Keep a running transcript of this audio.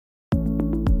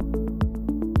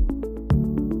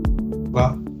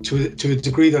Well, to a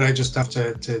degree that I just have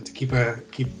to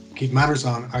keep matters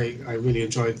on. I really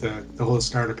enjoyed the whole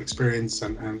startup experience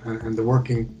and the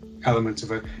working element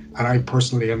of it. And I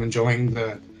personally am enjoying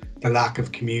the lack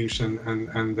of commute and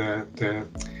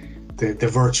the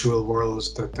virtual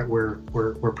worlds that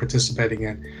we're participating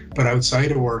in. But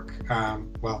outside of work,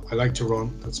 well, I like to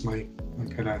run. That's my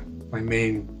kind of my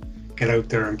main, get out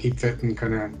there and keep fit and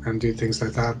kind of and do things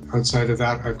like that. Outside of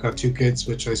that, I've got two kids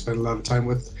which I spend a lot of time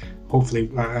with, hopefully,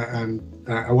 and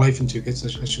a wife and two kids.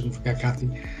 I shouldn't forget Kathy,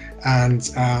 and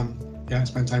yeah, I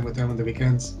spend time with them on the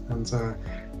weekends. And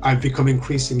I've become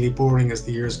increasingly boring as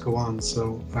the years go on.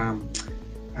 So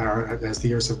or as the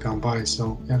years have gone by.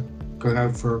 So yeah, going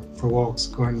out for walks,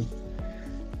 going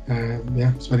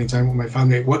yeah, spending time with my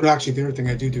family. What actually the other thing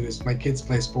I do is my kids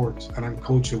play sport, and I'm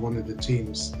coach of one of the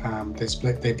teams.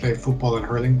 They play football and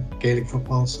hurling, Gaelic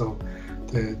football. So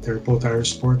they're both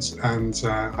Irish sports, and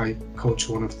I coach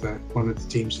one of the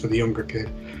teams for the younger kid,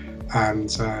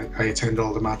 and I attend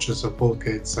all the matches of both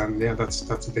kids. And yeah, that's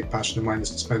a big passion of mine, is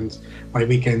to spend my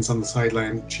weekends on the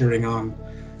sideline cheering on.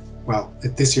 Well,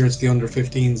 this year it's the under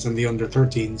 15s and the under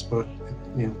 13s, but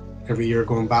you know, every year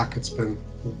going back, it's been,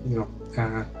 you know,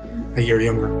 a year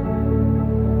younger.